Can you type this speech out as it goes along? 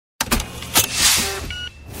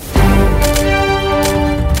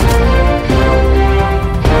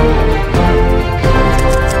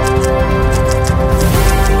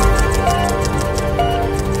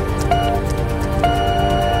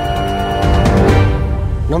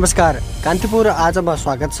नमस्कार, कान्तिपुर आजमा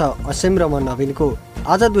स्वागत छ। असीम र म नवीनको।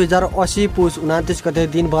 आज 2080 पुष 29 गते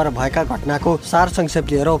दिनभर भएका घटनाको सार संक्षेप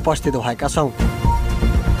लिएर उपस्थित भएका छौं।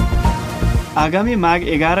 आगामी माघ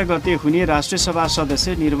 11 गते हुने राष्ट्रिय सभा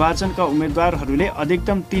सदस्य निर्वाचनका उम्मेद्वारहरूले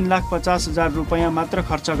अधिकतम 3,50,000 रुपैयाँ मात्र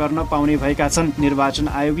खर्च गर्न पाउने भएका छन्। निर्वाचन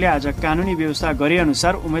आयोगले आज कानुनी व्यवस्था गरे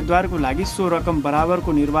अनुसार उम्मेद्वारको लागि सो रकम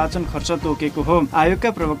बराबरको निर्वाचन खर्च तोकेको हो।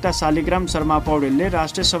 आयोगका प्रवक्ता शालिग्राम शर्मा पौडेलले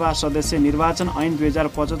राष्ट्रिय सभा सदस्य निर्वाचन ऐन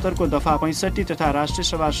 2075 को दफा 65 तथा राष्ट्रिय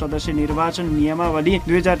सभा सदस्य निर्वाचन नियमावली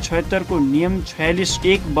 2076 को नियम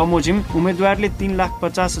 46(1) बमोजिम उम्मेद्वारले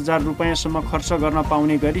 3,50,000 रुपैयाँसम्म खर्च गर्न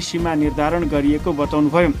पाउने गरी सीमा निर्धारण गरिएको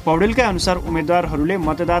बताउनुभयो। पौडेलका अनुसार उम्मेद्वारहरूले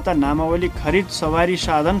मतदाता नामावली खरिद, सवारी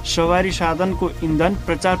साधनको इन्धन,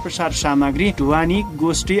 प्रचार प्रसार सामग्री, ढुवानी,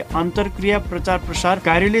 गोष्ठी, अन्तर्क्रिया, प्रचार प्रसार,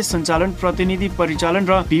 कार्यालय सञ्चालन, प्रतिनिधि परिचालन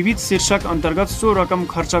र विविध शीर्षक अन्तर्गत सो रकम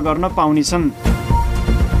खर्च गर्न पाउनेछन्।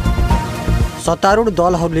 सत्तारूढ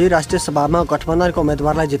दलहरूले राष्ट्रिय सभामा गठबन्धनको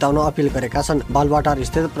उम्मेद्वारलाई जिताउन अपिल गरेका छन्। बालवाटार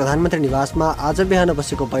स्थित प्रधानमन्त्री निवासमा आज बिहान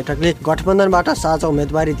बसेको बैठकले गठबन्धनबाट साझा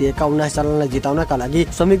उम्मेदवारी दिएका 19 जनालाई जिताउनका लागि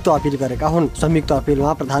संयुक्त अपिल गरेका हुन्। संयुक्त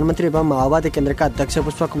अपिलमा प्रधानमन्त्री एवं माओवादी केन्द्रका अध्यक्ष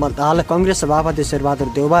पुष्पकमल दाहाल, कांग्रेस सभापति शेरबहादुर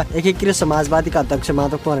देउवा, एकीकृत समाजवादीका अध्यक्ष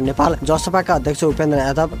माधव कुमार नेपाल, जसपाका अध्यक्ष उपेन्द्र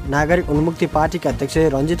यादव, नागरिक उन्मुक्ति पार्टीका अध्यक्ष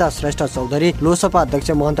रञ्जिता श्रेष्ठ चौधरी, लोसपा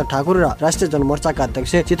अध्यक्ष महन्त ठाकुर र राष्ट्रिय जनमोर्चाका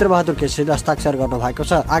अध्यक्ष चित्रबहादुर केसीले हस्ताक्षर गर्नु भएको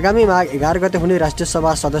छ। आगामी माघ 11 हुने राष्ट्रिय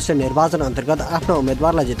सभा सदस्य निर्वाचन अन्तर्गत आफ्नो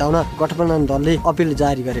उम्मेद्वारलाई जिताउन गठबन्धन दलले अपिल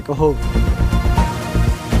जारी गरेको हो।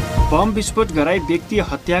 बम विस्फोट गराई व्यक्ति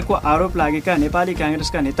हत्याको आरोप लागेका नेपाली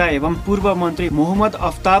कांग्रेसका नेता एवं पूर्व मन्त्री मोहम्मद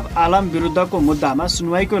अफ्ताब आलम विरुद्धको मुद्दामा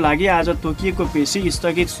सुनवाईको लागि आज तोकिएको पेशी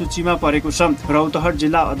स्थगित सूचीमा परेको छ। रौतहट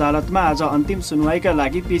जिल्ला अदालतमा आज अन्तिम सुनवाईका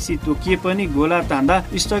लागि पेशी तोकिए पनि गोला तान्दा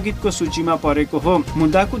स्थगितको सूचीमा परेको हो।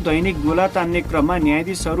 मुद्दाको दैनिक गोला तान्ने क्रममा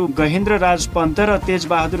न्यायाधीशहरू गहेन्द्र राज पन्त र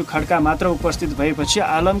तेजबहादुर खड्का मात्र उपस्थित भएपछि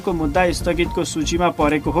आलमको मुद्दा स्थगितको सूचीमा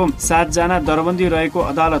परेको हो। 7 जना दरबन्दी रहेको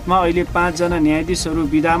अदालतमा अहिले 5 जना न्यायाधीशहरू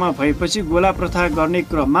विदामा भएपछि गोला प्रथा गर्ने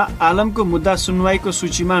क्रममा आलमको मुद्दा सुनवाईको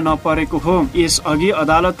सूचीमा नपरेको हो। यसअघि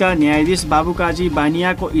अदालतका न्यायाधीश बाबुकाजी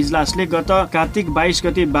बानियाको इजलासले गत कार्तिक 22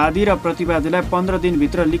 गते वादी र प्रतिवादीलाई 15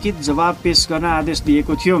 दिनभित्र लिखित जवाब पेश गर्न आदेश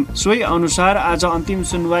दिएको थियो। सोही अनुसार आज अन्तिम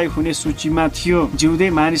सुनवाई हुने सूचीमा थियो। जिउँदै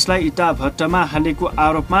मानिसलाई इटा भट्टमा हालेको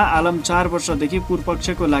आरोपमा आलम 4 वर्षदेखि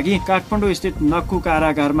पूर्वपक्षको लागि काठमाडौँ स्थित नक्कु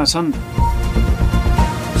कारागारमा छन्।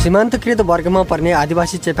 सीमान्तकृत वर्गमा पर्ने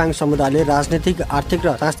आदिवासी चेपाङ समुदायले राजनीतिक, आर्थिक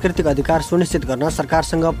र सांस्कृतिक अधिकार सुनिश्चित गर्न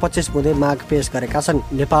सरकारसँग 25 बुँदे माग पेश गरेका छन्।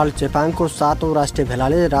 नेपाल चेपाङको 7औं राष्ट्रिय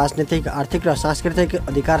भेलाले राजनीतिक, आर्थिक र सांस्कृतिक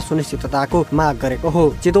अधिकार सुनिश्चितताको माग गरेको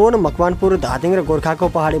हो। चितवन, मकवानपुर, धादिङ र गोर्खाको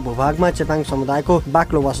पहाडी भूभागमा चेपाङ समुदायको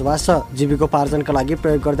बाक्लो बसोबास छ। जीविकोपार्जनका लागि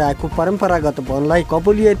प्रयोग गर्दै आएको परम्परागत वनलाई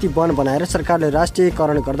कबुलियती वन बनाएर सरकारले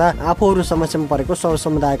राष्ट्रियकरण गर्दा आफूहरू समस्यामा परेको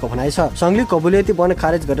समुदायको भनाइ छ। संघले कबुलियती वन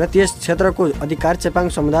खारेज गरेर त्यस क्षेत्रको अधिकार चेपाङ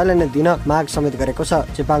समुदायलाई नै दिन माग समेत गरेको छ।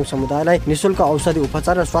 चेपाङ समुदायलाई निशुल्क औषधि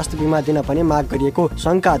उपचार र स्वास्थ्य बीमा दिन पनि माग गरिएको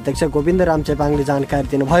संघका अध्यक्ष गोविन्द राम चेपाङले जानकारी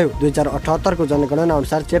दिनुभयो। 2078 को जनगणना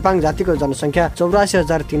अनुसार चेपाङ जातिको जनसङ्ख्या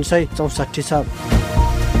 84,364 छ।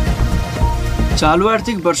 चालु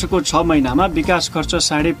आर्थिक वर्षको 6 महिनामा विकास खर्च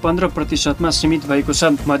 15.5% सीमित भएको छ।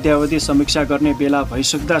 मध्यावधि समीक्षा गर्ने बेला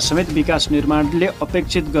भइसक्दा समेत विकास निर्माणले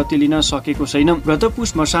अपेक्षित गति लिन सकेको छैन। गत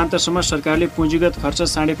पुष मसान्तसम्म सरकारले पुँजीगत खर्च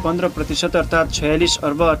 15.5% अर्थात् 46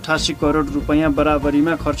 अर्ब 88 करोड रुपैयाँ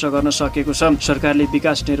बराबरीमा खर्च गर्न सकेको छ। सरकारले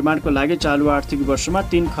विकास निर्माणको लागि चालु आर्थिक वर्षमा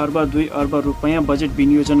 3 खर्ब 2 अर्ब रुपैयाँ बजेट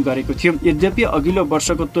विनियोजन गरेको थियो। यद्यपि अघिल्लो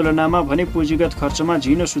वर्षको तुलनामा भने पुँजीगत खर्चमा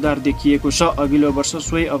झिनो सुधार देखिएको छ। अघिल्लो वर्ष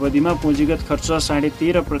सोही अवधिमा पुँजीगत खर्च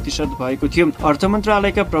 13.5% भएको थियो। अर्थ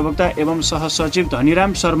मन्त्रालयका प्रवक्ता एवं सहसचिव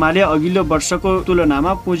धनीराम शर्माले अघिल्लो वर्षको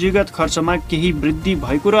तुलनामा पुँजीगत खर्चमा केही वृद्धि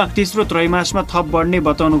भएको र तेस्रो त्रैमासमा थप बढ्ने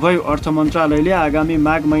बताउनुभयो। अर्थ मन्त्रालयले आगामी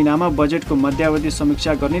माघ महिनामा बजेटको मध्यावधि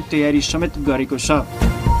समीक्षा गर्ने तयारी समेत गरेको छ।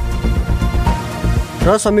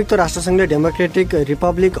 र संयुक्त राष्ट्रसङ्घले democratic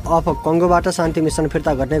Republic of कङ्गोबाट Shanti mission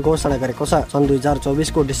फिर्ता गर्ने घोषणा गरेको छ। सन् 2024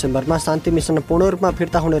 को डिसेम्बरमा शान्ति मिसन पूर्ण रूपमा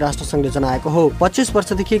फिर्ता हुने राष्ट्रसङ्घले जनाएको हो। 25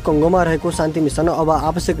 वर्षदेखि कङ्गोमा रहेको शान्ति मिसन अब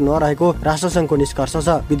आवश्यक नरहेको राष्ट्रसङ्घको निष्कर्ष छ।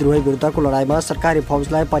 विद्रोही विरुद्धको लडाईँमा सरकारी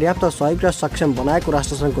फौजलाई पर्याप्त सहयोग र सक्षम बनाएको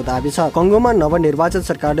राष्ट्रसङ्घको दाबी छ। कङ्गोमा नवनिर्वाचित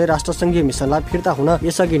सरकारले राष्ट्रसङ्घीय मिसनलाई फिर्ता हुन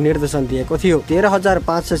यसअघि निर्देशन दिएको थियो।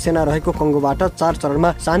 13,500 सेना रहेको कङ्गोबाट 4 चरणमा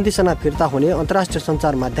शान्ति सेना फिर्ता हुने अन्तर्राष्ट्रिय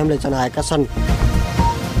सञ्चार माध्यमले जनाएका छन्।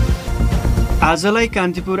 आजलाई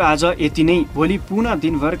कान्तिपुर आज यति नै। भोलि पुनः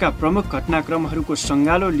दिनभरका प्रमुख घटनाक्रमहरूको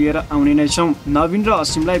सङ्गालो लिएर आउने नै छौँ। नवीन र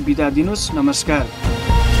असीमलाई बिदा दिनुहोस्। नमस्कार।